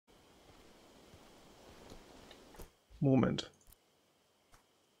Moment.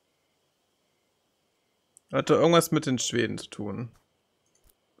 Hatte irgendwas mit den Schweden zu tun.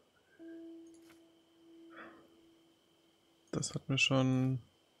 Das hat mir schon...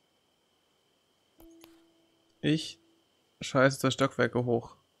 Ich scheiße 2 Stockwerke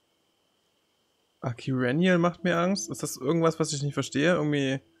hoch. Akirenial macht mir Angst. Ist das irgendwas, was ich nicht verstehe?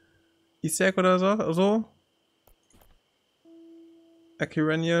 Irgendwie Easter Egg oder so?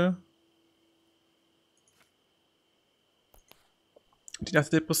 Akirenial. Die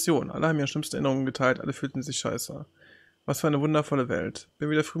Nacht der Depression. Alle haben ihre schlimmsten Erinnerungen geteilt. Alle fühlten sich scheiße. Was für eine wundervolle Welt. Bin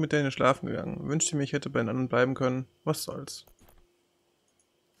wieder früh mit denen schlafen gegangen. Wünschte mir, ich hätte bei den anderen bleiben können. Was soll's.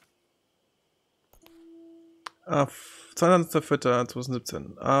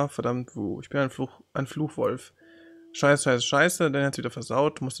 22.04.2017. Verdammt, Ich bin ein Fluchwolf. Scheiße, Dan hat's wieder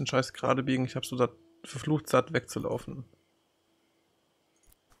versaut. Du musst den Scheiß gerade biegen. Ich hab so verflucht satt wegzulaufen.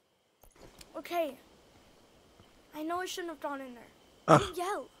 Okay. I know I shouldn't have gone in there. Ach. Don't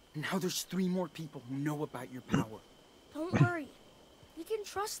yell. Now there's 3 more people who know about your power. Don't worry. We can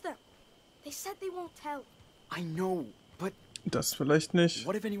trust them. They said they won't tell. I know, but Das vielleicht nicht.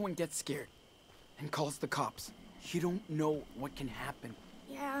 what if anyone gets scared and calls the cops? You don't know what can happen.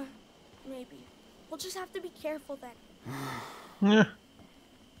 Yeah, maybe. We'll just have to be careful then. Ja.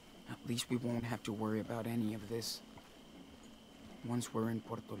 At least we won't have to worry about any of this once we're in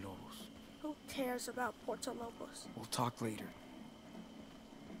Puerto Lobos. Who cares about Puerto Lobos? We'll talk later.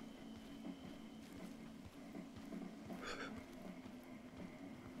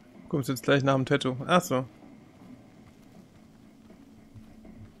 Kommst jetzt gleich nach dem Tattoo. Ach so.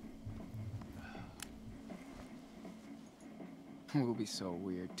 It will be so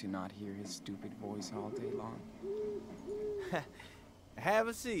weird to not hear his stupid voice all day long. Have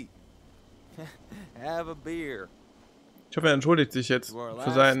a seat. Have a beer. Ich hoffe, er entschuldigt sich jetzt To our für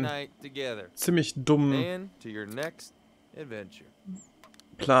last seinen night together. ziemlich dummen And to your next adventure.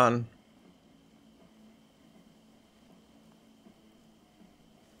 Plan.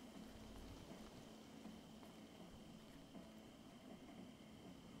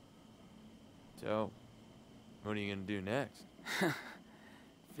 So, what are you gonna do next?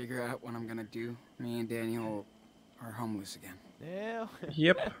 Figure out what I'm gonna do. Me and Daniel are homeless again. Yeah.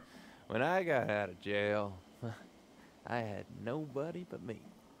 Yep. When I got out of jail, I had nobody but me.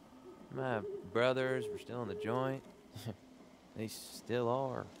 My brothers were still in the joint. They still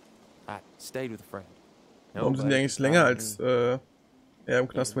are. I stayed with a friend. Warum sind die eigentlich länger als er im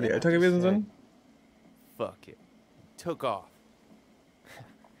Knast, weil die älter gewesen sind? Fuck it. Took off.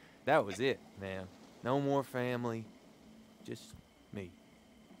 That was it, man. No more family. Just me.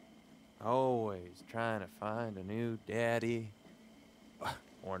 Always trying to find a new daddy.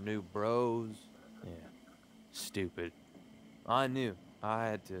 Or new bros. Yeah. Stupid. I knew I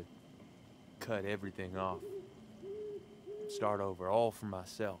had to cut everything off. Start over all for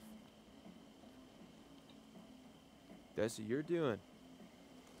myself. That's what you're doing.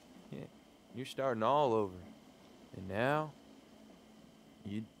 Yeah. You're starting all over. And now,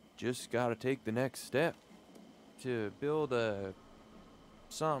 you just gotta take the next step to build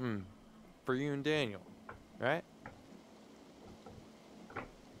something for you and Daniel, right?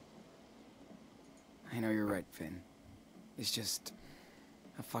 I know you're right, Finn. It's just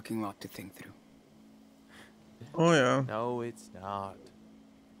a fucking lot to think through. Oh ja. No, it's not.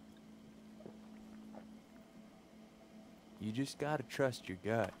 You just gotta trust your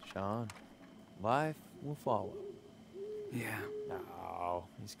gut, Sean. Life will follow. Yeah. Oh,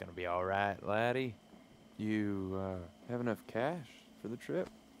 he's gonna be alright, laddie. You, have enough cash for the trip?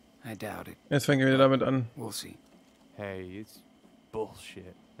 I doubt it. Jetzt fangen wir wieder damit an. We'll see. Hey, it's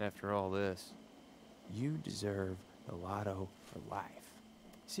bullshit after all this. You deserve the lotto for life.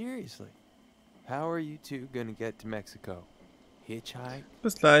 Seriously. How are you two gonna get to Mexico? Hitchhike?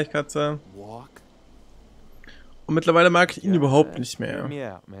 Bis gleich, Katze. Walk? Und mittlerweile mag ich ihn überhaupt nicht Hear mehr. me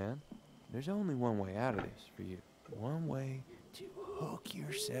out, man. There's only one way out of this for you. One way to hook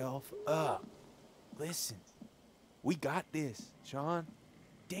yourself up. Listen, we got this, Sean.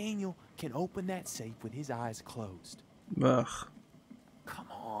 Daniel can open that safe with his eyes closed. Ach.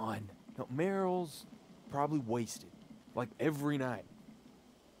 Come on. No, Meryl's probably wasted, like every night.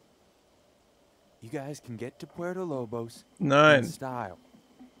 You guys can get to Puerto Lobos in Nein. style,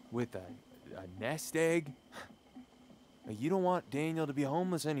 with a nest egg. You don't want Daniel to be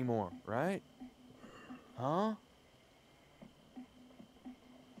homeless anymore, right? Huh?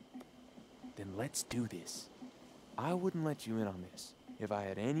 Then let's do this. I wouldn't let you in on this if I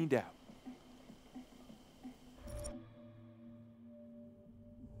had any doubt.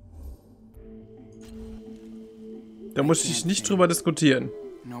 Da muss ich nicht drüber diskutieren.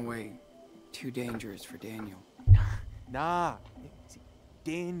 No way. Too dangerous for Daniel. Nah. See,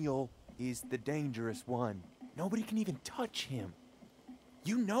 Daniel is the dangerous one. Nobody can even touch him.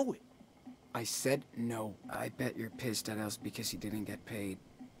 You know it. I said no. I bet you're pissed at us because he didn't get paid.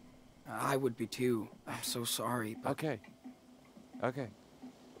 I would be too. I'm so sorry, but... Okay. Okay.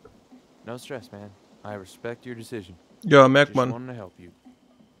 No stress, man. I respect your decision. Ja, merkt Just man. wanted to help you.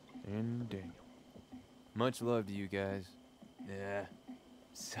 And Daniel. Much love to you guys. Yeah.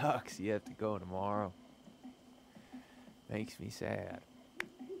 Sucks you have to go tomorrow. Makes me sad.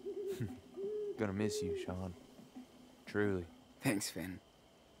 Gonna miss you, Sean. Truly. Thanks, Finn.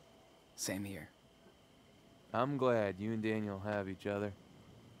 Same here. I'm glad you and Daniel have each other.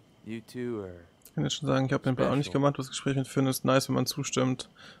 You two are... Ich kann jetzt schon sagen, ich habe den Plan auch nicht gemacht. Das Gespräch mit Finn ist nice, wenn man zustimmt.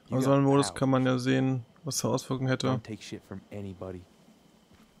 You Im got Sonnenmodus power. kann man ja sehen, was für Auswirkungen hätte. Don't take shit from anybody.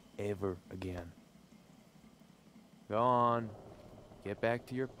 Ever again. Go on. Get back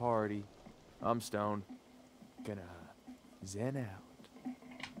to your party. I'm stoned. Gonna zen out.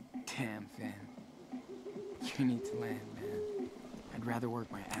 Damn, Finn. You need to land, man. I'd rather work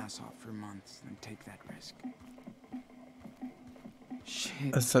my ass off for months than take that risk.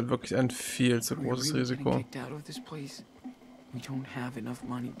 Shit. Es ist halt wirklich ein viel zu Are we großes really getting Risiko. kicked out of this place? We don't have enough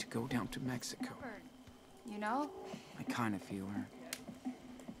money to go down to Mexico. You know? I kind of feel her.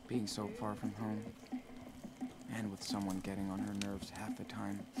 Being so far from home. And with someone getting on her nerves half the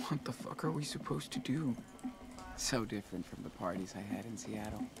time. What the fuck are we supposed to do? So different from the parties I had in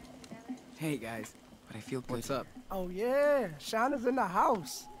Seattle. Hey guys, but I feel good. What's up? Oh yeah, Shauna's in the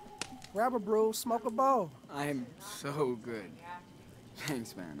house. Grab a brew, smoke a bowl. I'm so good.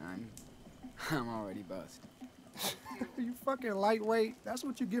 Thanks, man. I'm already buzzed. You fucking lightweight. That's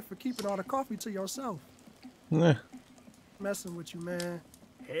what you get for keeping all the coffee to yourself. Ne. Messing with you, man.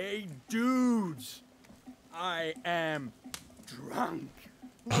 Hey, dudes! I am drunk.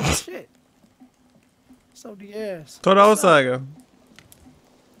 Oh, shit. So Diaz. Tolle Aussage.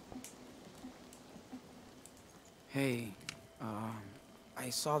 Hey, I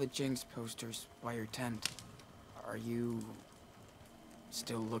saw the Jinx posters by your tent. Are you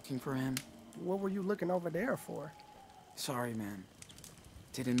still looking for him? What were you looking over there for? Sorry, man.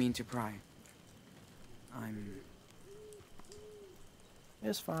 Didn't mean to pry.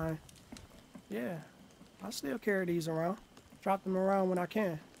 It's fine. Yeah, I still carry these around. Drop them around when I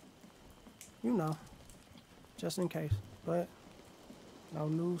can. You know, just in case. But no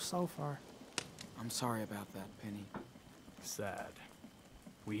news so far. I'm sorry about that, Penny. Sad.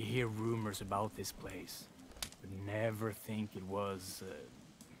 We hear rumors about this place, but never think it was,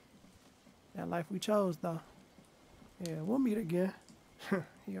 That life we chose, though. Yeah, we'll meet again.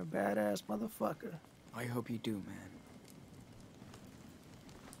 You're a badass motherfucker. I hope you do, man.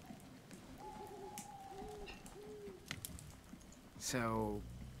 So,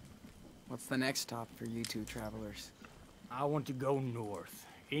 what's the next stop for you two travelers? I want to go north.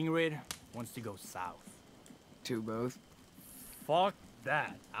 Ingrid wants to go south. To both? Fuck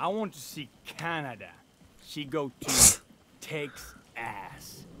that. I want to see Canada. She go to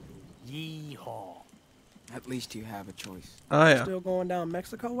Texas. Yeehaw. At least you have a choice. Ah ja. Still going down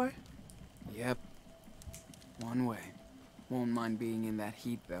Mexico way? Yep. One way. Won't mind being in that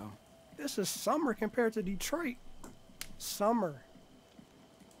heat, though. This is summer compared to Detroit. Summer.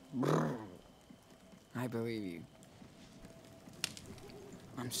 I believe you.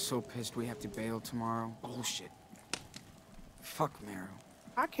 I'm so pissed we have to bail tomorrow. Bullshit. Fuck Marrow.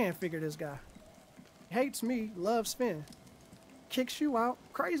 I can't figure this guy. Hates me, loves Finn. Kicks you out,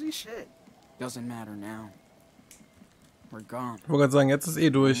 crazy shit. Doesn't matter now. We're gone. Ich wollte gerade sagen, jetzt ist eh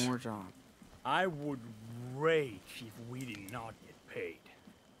durch. One more job. I would rage if we did not get paid.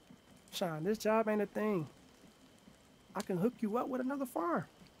 Sean, this job ain't a thing. I can hook you up with another farm.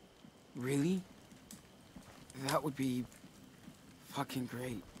 Really? That would be fucking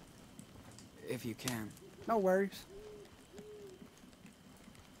great. If you can. No worries.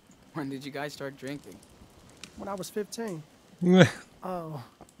 When did you guys start drinking? When I was 15. Oh,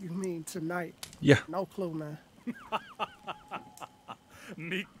 you mean tonight? Ja. No clue, man.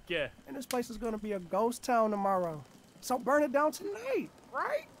 Micke. And this place is gonna be a ghost town tomorrow. So burn it down tonight,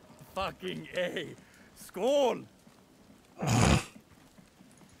 right? Fucking A. Skål!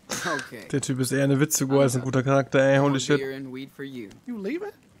 Okay. Der Typ ist eher eine Witzfigur als ein guter Charakter, ey. Holy More shit. beer and weed for you. You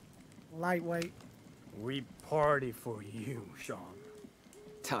leaving? Lightweight. We party for you, Sean.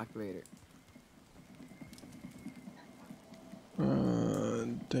 Talk later.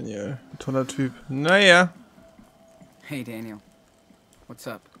 Daniel. Toller Typ. Naja. Hey, Daniel. What's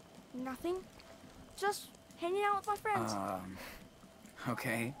up? Nothing. Just hanging out with my friends.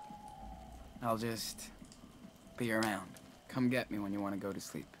 Okay. I'll just be around. Come get me when you want to go to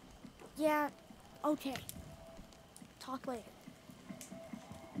sleep. Yeah, okay. Talk later.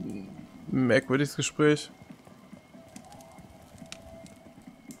 Merkwürdiges Gespräch.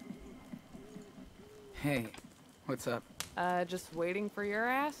 Hey, what's up? Just waiting for your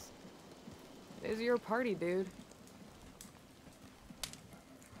ass? It is your party, dude.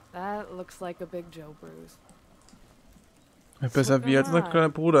 That looks like a big Joe bruise. Besser wie als ein kleiner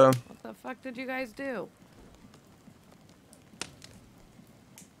Bruder. What the fuck did you guys do?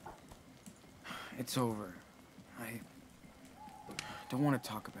 It's over. I don't want to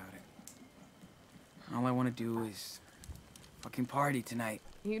talk about it. All I want to do is fucking party tonight.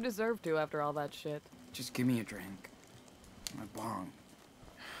 You deserve to after all that shit. Just give me a drink. A bong.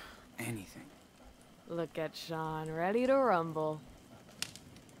 Anything. Look at Sean, ready to rumble.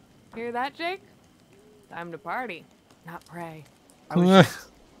 Hear that, Jake? Time to party, not pray. I was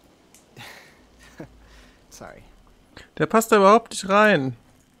just... Sorry. Der passt da überhaupt nicht rein.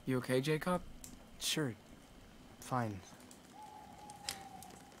 You okay, Jacob? Sure. Fine.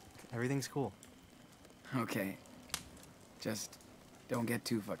 Everything's cool. Okay. Just don't get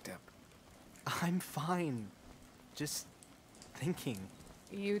too fucked up. I'm fine. Just thinking.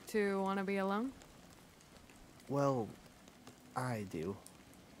 You two want to be alone? Well, I do.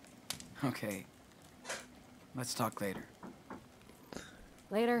 Okay. Let's talk later.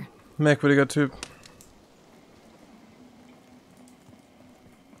 Later. Merkwürdiger Typ.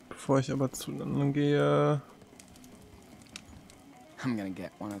 Bevor ich aber zu den anderen gehe... I'm gonna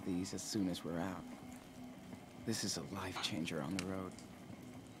get one of these as soon as we're out. This is a life changer on the road.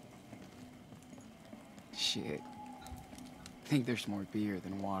 Shit. I think there's more beer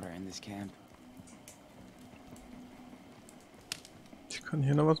than water in this camp. Ich kann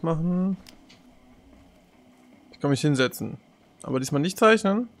hier noch was machen. Ich kann mich hinsetzen. Aber diesmal nicht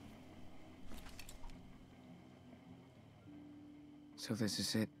zeichnen. So this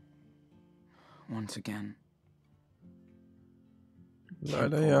is it. Once again. Can't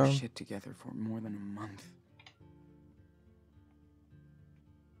Leider pull ja. our shit together for more than a month.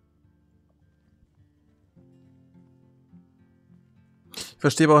 Ich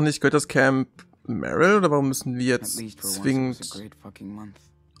verstehe aber auch nicht, gehört das Camp Meryl oder warum müssen wir At jetzt least for once it was a zwingend great fucking month.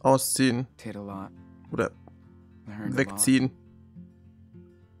 ausziehen Did a lot. oder Learned a lot. wegziehen?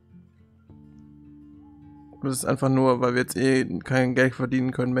 Das ist einfach nur, weil wir jetzt eh kein Geld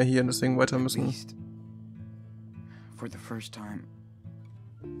verdienen können mehr hier und deswegen weiter At müssen. least, for the first time,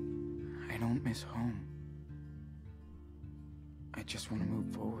 I don't miss home. I just want to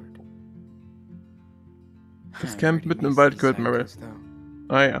move forward. Das I Camp already mitten im miss Wald these gehört Meryl. cycles,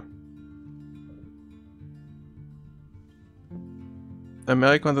 though. Ah ja.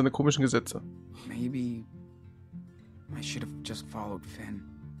 Amerika und seine komischen Gesetze. Maybe I should have just followed Finn.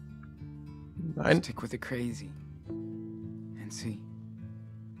 Nein. Stick with the crazy and see.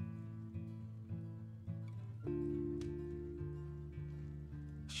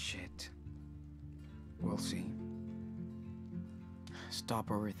 Shit. We'll see. Stop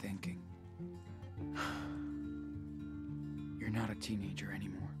overthinking. You're not a teenager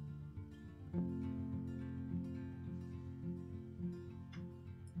anymore.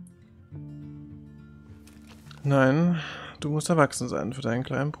 Nein, du musst erwachsen sein für deinen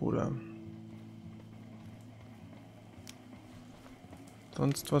kleinen Bruder.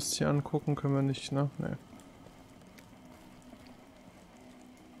 Sonst was hier angucken können wir nicht, ne? Nee.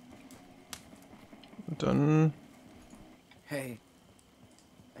 Und dann... Hey,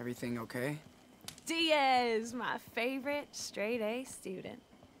 everything okay? Diaz, my favorite straight A student.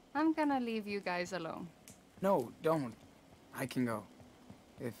 I'm gonna leave you guys alone. No, don't. I can go.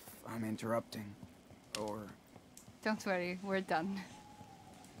 If I'm interrupting. Or... Don't worry, we're done.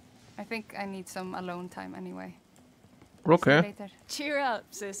 I think I need some alone time anyway. See you Okay. later. Cheer up,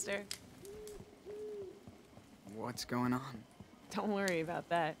 sister. What's going on? Don't worry about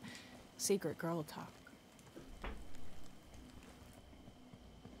that. Secret girl talk.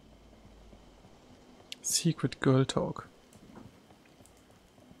 Secret Girl Talk.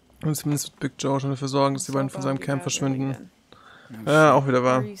 Und zumindest wird Big Joe schon dafür sorgen, dass die beiden von seinem Camp verschwinden. No Ja, shit. auch wieder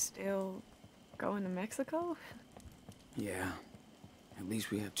wahr. Are you still going to Mexico? Yeah. At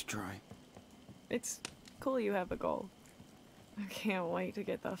least we have to try. It's cool you have a goal. I can't wait to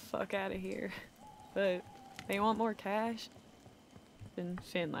get the fuck out of here. But they want more cash. Then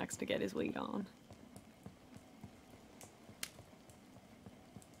Finn likes to get his weed on.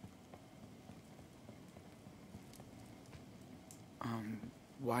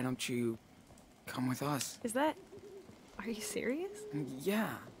 Why don't you come with us? Is that... Are you serious?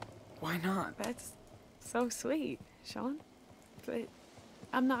 Yeah. Why not? That's so sweet, Sean. But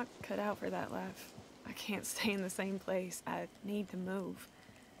I'm not cut out for that life. I can't stay in the same place. I need to move.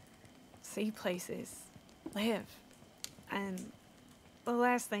 See places. Live. And the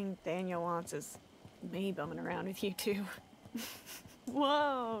last thing Daniel wants is me bumming around with you two.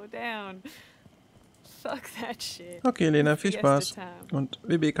 Whoa, down. Fuck that shit. Okay, Lena, viel Fiesta Spaß. time. Und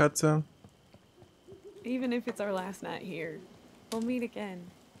WB Katze. Even if it's our last night here, we'll meet again,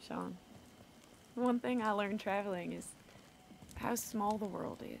 Sean. One thing I learned traveling is how small the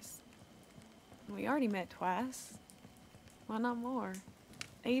world is. We already met twice. Why not more?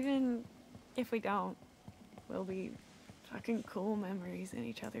 Even if we don't, we'll be fucking cool memories in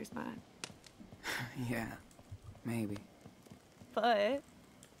each other's mind. Yeah, maybe. But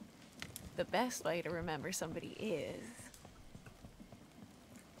the best way to remember somebody is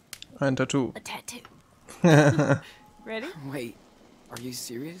Ein Tattoo. a tattoo. Ready? Wait, are you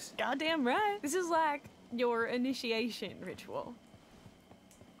serious? Goddamn right. This is like your initiation ritual.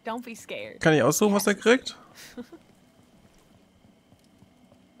 Don't be scared. Kann ich aussuchen, was er kriegt?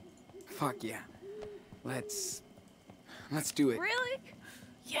 Fuck yeah. Let's do it. Really?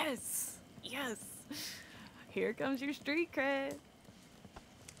 Yes. Yes. Here comes your street cred.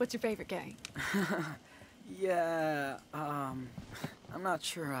 What's your favorite game? Yeah, I'm not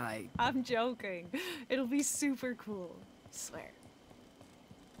sure I'm joking. It'll be super cool. Swear.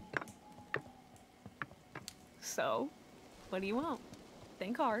 So, what do you want?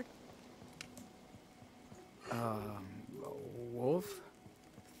 Think hard. Wolf?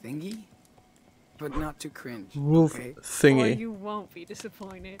 Thingy? But not too cringe, Wolf okay? Boy, Thingy. you won't be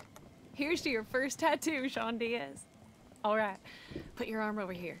disappointed. Here's to your first tattoo, Sean Diaz. Alright, put your arm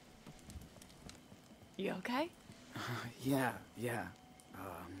over here. You okay? Yeah.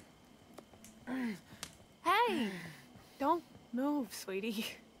 Hey! Don't move, sweetie.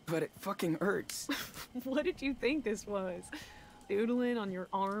 But it fucking hurts. What did you think this was? Doodling on your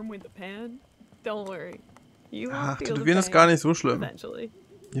arm with a pen? Don't worry. You won't Ach, feel the Tätowieren ist pain gar nicht so schlimm. eventually.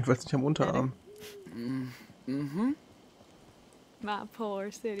 Jedenfalls nicht am Unterarm. Mm-hmm. My poor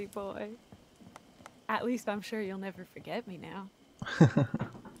city boy. At least I'm sure you'll never forget me now.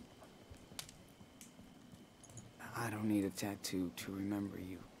 I don't need a tattoo to remember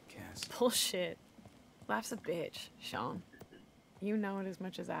you, Cass. Bullshit. Life's a bitch, Sean. You know it as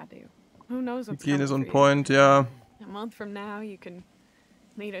much as I do. Who knows what's Hygiene coming ist on for you? point, ja. A month from now, you can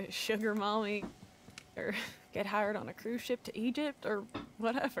meet a sugar mommy, or get hired on a cruise ship to Egypt, or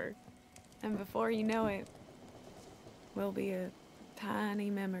whatever. And before you know it, we'll be a tiny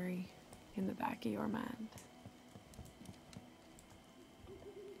memory in the back of your mind.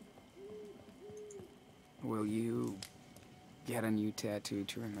 Will you get a new tattoo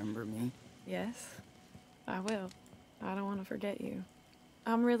to remember me? Yes, I will. I don't want to forget you.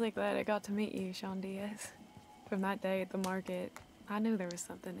 I'm really glad I got to meet you, Sean Diaz. From that day at the market, I knew there was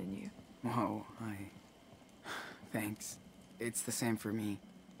something in you. Whoa, Thanks. It's the same for me.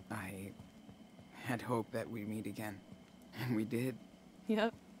 I had hoped that we'd meet again. And we did.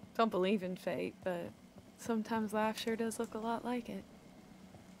 Yep. Don't believe in fate, but sometimes life sure does look a lot like it.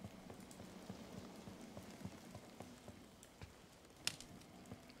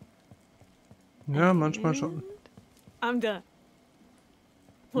 Ja, manchmal schon. I'm done.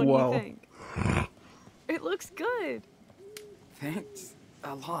 What Wow. do you think? It looks good. Thanks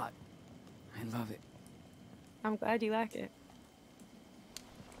a lot. I love it. I'm glad you like it.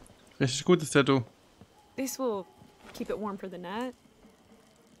 Richtig gutes Tattoo. This will keep it warm for the night.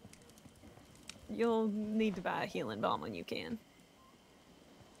 You'll need to buy a healing balm when you can.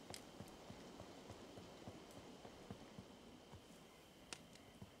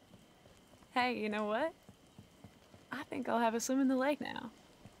 Hey, you know what? I think I'll have a swim in the lake now.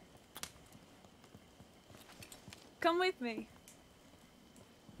 Come with me.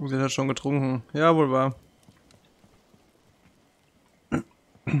 Sie hat schon getrunken. Ja, wohl wahr.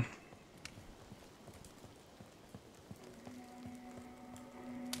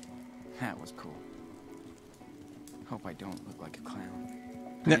 That was cool. Hope I don't look like a clown.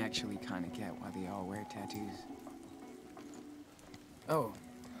 Yeah. I actually kind of get why they all wear tattoos. Oh,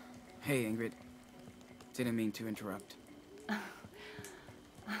 hey Ingrid. Didn't mean to interrupt.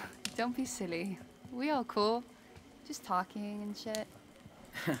 Don't be silly. We all cool. Just talking and shit.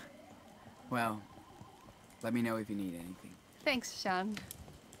 Well, let me know if you need anything. Thanks, Sean.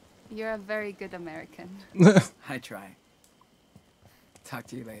 You're a very good American. I try. Talk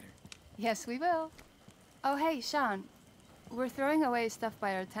to you later. Yes, we will. Oh, hey, Sean. We're throwing away stuff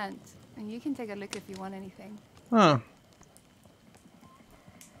by our tent, and you can take a look if you want anything. Ah.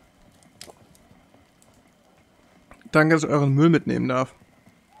 Danke, dass ich euren Müll mitnehmen darf.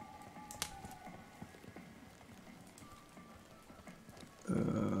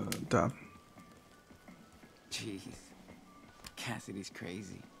 Da. Jeez. Cassidy's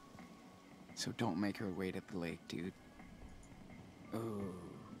crazy. So don't make her wait at the lake, dude. Oh,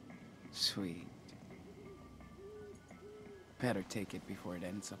 sweet. Better take it before it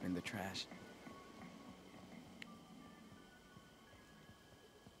ends up in the trash.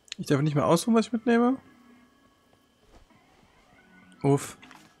 Ich darf nicht mehr aussuchen, was ich mitnehme. Uff.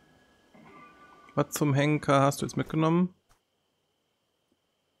 Was zum Henker hast du jetzt mitgenommen?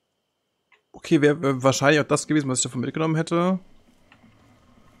 Okay, wäre wahrscheinlich auch das gewesen, was ich davon mitgenommen hätte.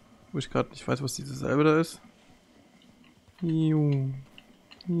 Wo ich gerade nicht weiß, was dieses selbe da ist. Juhu.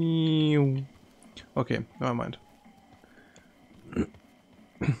 Juhu. Okay, ja, meint.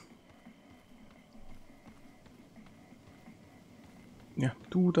 Ja,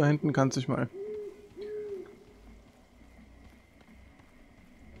 du da hinten kannst dich mal.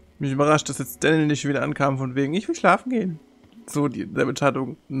 Mich überrascht, dass jetzt Daniel nicht wieder ankam von wegen, ich will schlafen gehen. So, der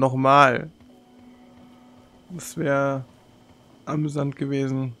Beschattung nochmal. Das wäre amüsant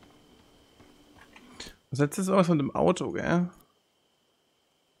gewesen. Was setzt jetzt aus mit dem Auto, gell?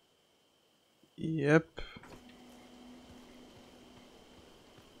 Yep.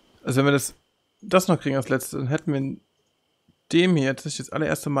 Also wenn wir das noch kriegen als letzte, dann hätten wir in dem hier tatsächlich das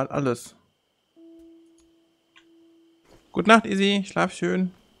allererste Mal alles. Gute Nacht, Easy. Schlaf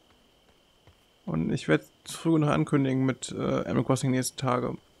schön. Und ich werde früh noch ankündigen mit Animal Crossing nächste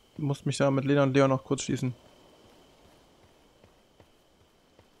Tage. Muss mich da mit Lena und Leon noch kurz schließen.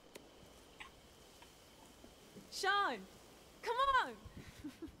 Sean, come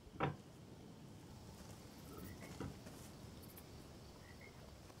on!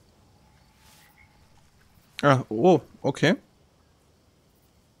 Ah, oh, okay.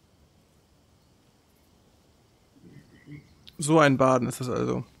 So ein Baden ist das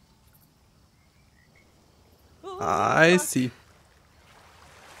also. I see.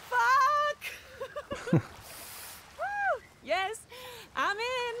 Fuck! Woo! Yes, I'm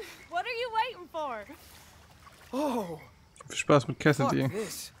in. What are you waiting for? Oh, Viel Spaß mit Cassidy. fuck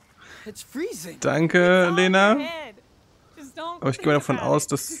this. It's freezing. Danke, It's on Lena. your head. Just don't Aber ich gehe think mal davon about aus,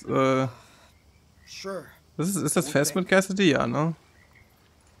 it. dass Sure. ist das Fest mit Cassidy, ja, ne?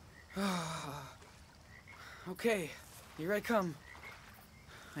 Okay, here I come.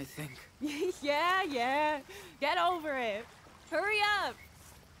 I think. Yeah. Get over it. Hurry up.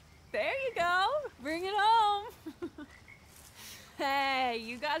 There you go. Bring it home. Hey,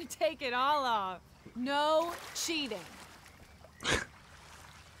 you gotta take it all off. No cheating.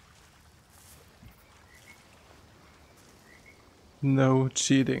 No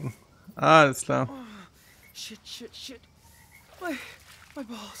cheating. Ah, alles klar. Shit. My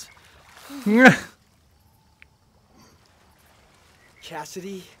balls.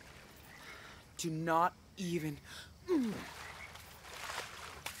 Cassidy, do not even.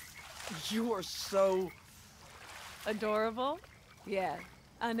 You are so. Adorable? Yeah,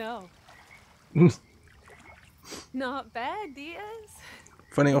 I know. Not bad, Diaz.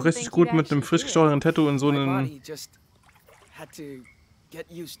 Vor allem auch richtig gut mit einem frisch gestochenen Tattoo in so My einen body just had to get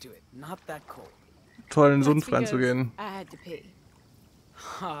used to it. Not that cold. tollen That's Sumpf because reinzugehen. I had to pee.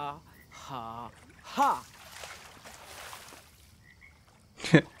 Ha, ha, ha.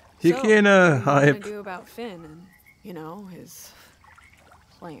 Hygiene, So, what are you Hype. gonna do about Finn and, you know, his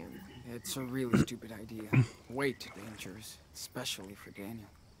plan? It's a really stupid idea. Way too dangerous, especially for Daniel.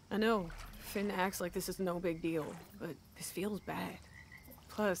 I know, Finn acts like this is no big deal, but this feels bad.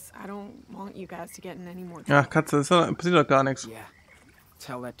 Plus, I don't want you guys to get in any more Ja, trouble. Katze, passiert doch gar nichts. Yeah,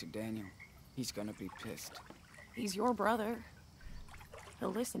 tell that to Daniel. He's gonna be pissed. He's your brother.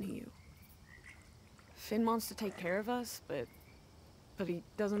 He'll listen to you. Finn wants to take care of us, but he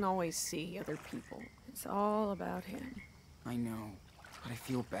doesn't always see other people. It's all about him. I know, but I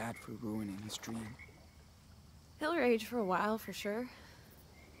feel bad for ruining his dream. He'll rage for a while, for sure.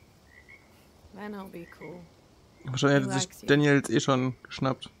 Then he'll be cool. Wahrscheinlich hätte sich Daniel jetzt eh schon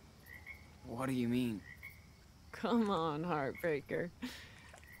geschnappt. What do you mean? Come on, Heartbreaker.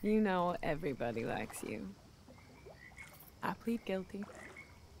 You know everybody likes you. I plead guilty.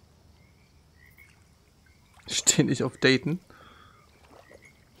 Steh nicht auf Daten.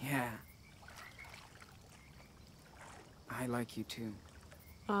 Yeah. I like you too.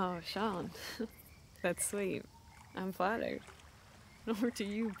 Oh, Sean. That's sweet. I'm flattered. Nor do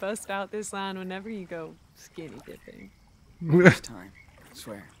you bust out this line whenever you go skinny dipping. First time,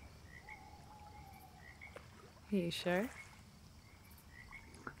 swear. You sure?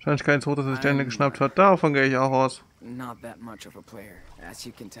 Wahrscheinlich hoch, dass sich Daniel geschnappt hat. Davon gehe ich auch aus. Not that much of a player, as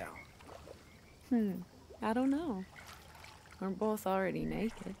you can tell. I don't know. We're both already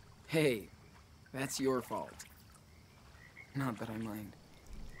naked. Hey, that's your fault. Not that I mind.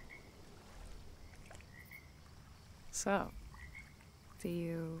 So, do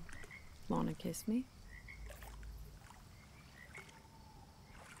you want to kiss me?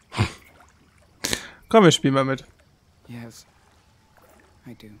 Komm, wir spielen mal mit. Yes,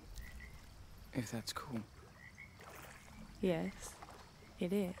 I do. If that's cool. Yes,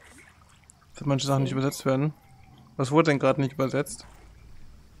 it is. Dass manche Sachen nicht übersetzt werden. Was wurde denn gerade nicht übersetzt?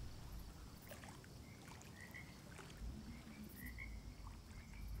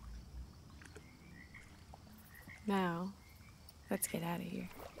 Now, let's get out of here.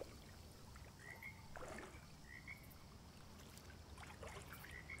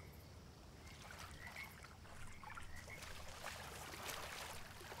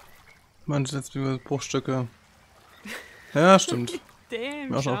 Manche setzt über Bruchstücke. Ja, stimmt. Damn,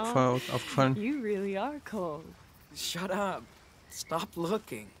 Mir auch schon Sean. aufgefallen. You really are cold. Shut up. Stop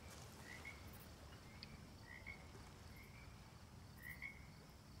looking.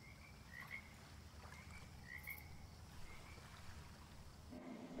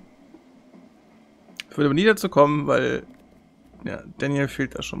 Ich würde aber nie dazu kommen, weil ja, Daniel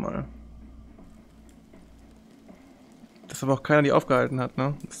fehlt da schon mal. Dass aber auch keiner die aufgehalten hat,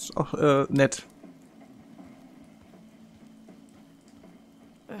 ne? Das ist auch nett.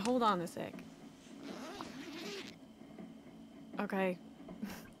 Hold on a sec. Okay.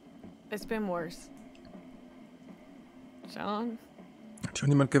 It's been worse. Sean? Hat schon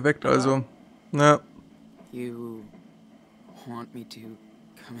niemand geweckt, also. Ja. You want me to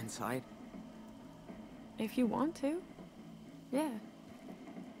come inside? If you want to. Yeah.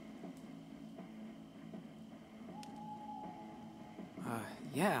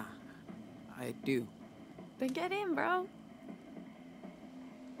 Yeah, I do. Then get in, bro.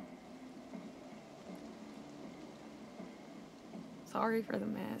 Sorry for the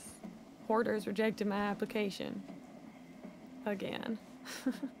mess. Hoarders rejected my application. Again.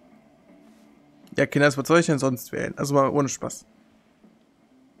 Ja, Kinder, was soll ich denn sonst wählen? Also mal ohne Spaß.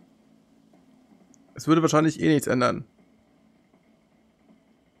 Es würde wahrscheinlich eh nichts ändern.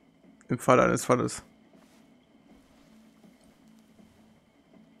 Im Fall eines Falles.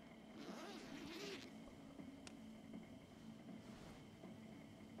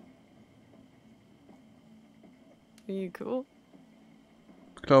 Are you cool?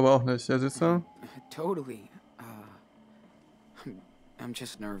 Ich glaube auch nicht. Ja, siehst du? Totally. I'm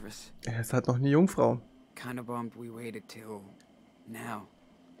just nervous. Er ist halt noch eine Jungfrau. Kinda bummed we waited till now.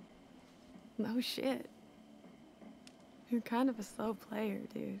 No shit. You're kind of a slow player,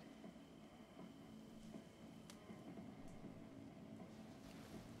 dude.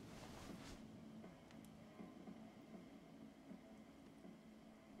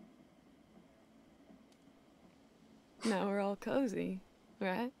 Now we're all cozy,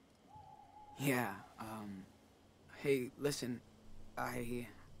 right? Yeah, hey, listen, I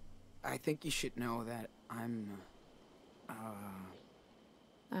think you should know that I'm,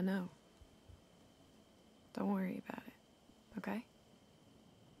 I know. Don't worry about it, okay?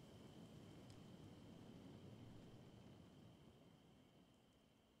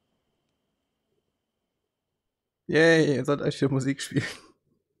 Yay, ihr sollt euch hier Musik spielen.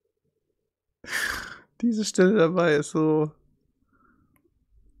 Diese Stelle dabei ist so...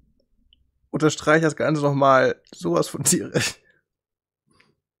 Unterstreiche das Ganze nochmal. Sowas von tierisch.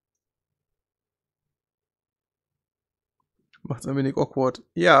 Macht's ein wenig awkward.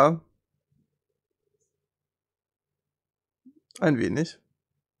 Ja. Ein wenig.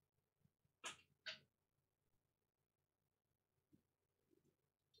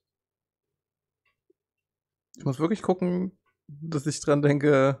 Ich muss wirklich gucken, dass ich dran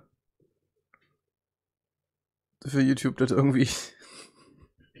denke, für YouTube das irgendwie...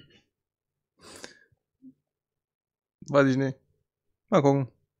 Weiß ich nicht. Mal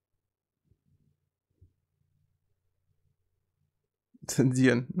gucken.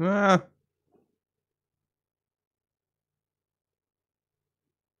 Zensieren. Ah.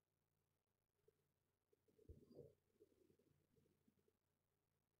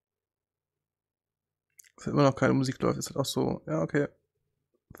 Dass immer noch keine Musik läuft, ist halt auch so. Ja, okay.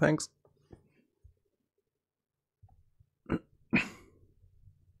 Thanks.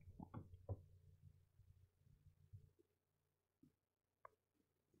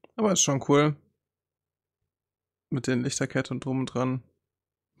 Aber ist schon cool. Mit den Lichterketten und drum und dran.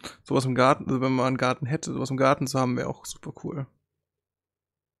 Sowas im Garten, also wenn man einen Garten hätte, sowas im Garten zu haben, wäre auch super cool.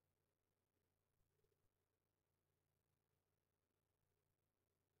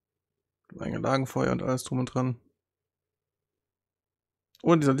 Ein Lagerfeuer und alles drum und dran.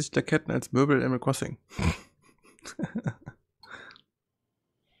 Und diese Lichterketten als Möbel in Animal Crossing.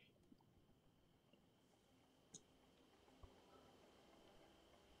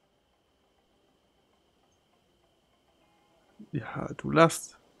 Ja, du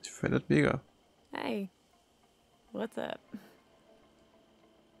lachst. Ich finde das mega. Hey, what's up?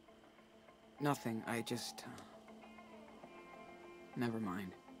 Nothing. I just... Never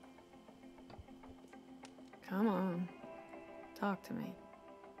mind. Come on. Talk to me.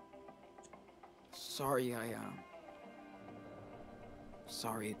 Sorry,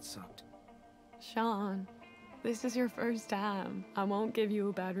 Sorry it sucked. Sean, this is your first time. I won't give you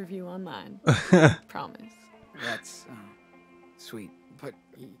a bad review online. Promise. That's, sweet. But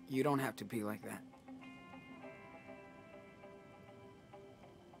you don't have to be like that.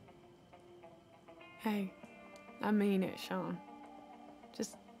 Hey, I mean it, Sean.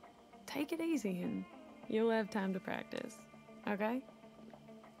 Just take it easy and you'll have time to practice, okay?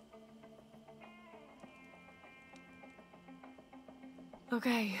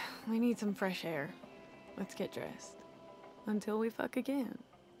 Okay, we need some fresh air. Let's get dressed. Until we fuck again.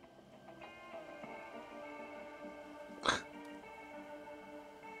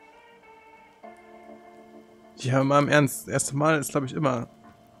 Ja, mal im Ernst. Das erste Mal ist, glaube ich, immer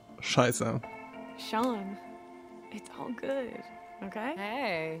scheiße. Sean, it's all good, okay?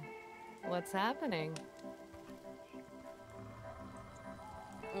 Hey, what's happening?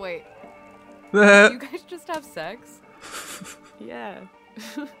 Wait, you guys just have sex? Yeah.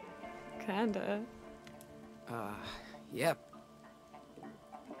 Kinda. Yep.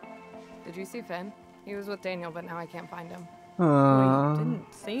 Did you see Finn? He was with Daniel, but now I can't find him. We didn't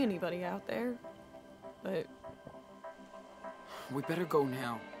see anybody out there, but... We better go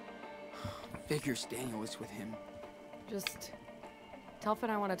now. Figures Daniel is with him. Just tell Finn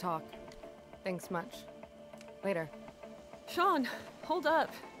I want to talk. Thanks much. Later. Sean, hold up.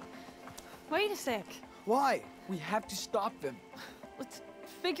 Wait a sec. Why? We have to stop them. Let's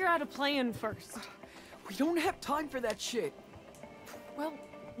figure out a plan first. We don't have time for that shit. Well,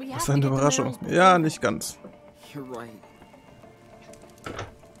 we have Das ist to eine get the Überraschung. minerals Ja, before- nicht ganz. You're right.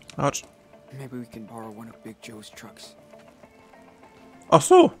 Autsch. Maybe we can borrow one of Big Joe's trucks. Ach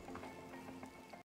so.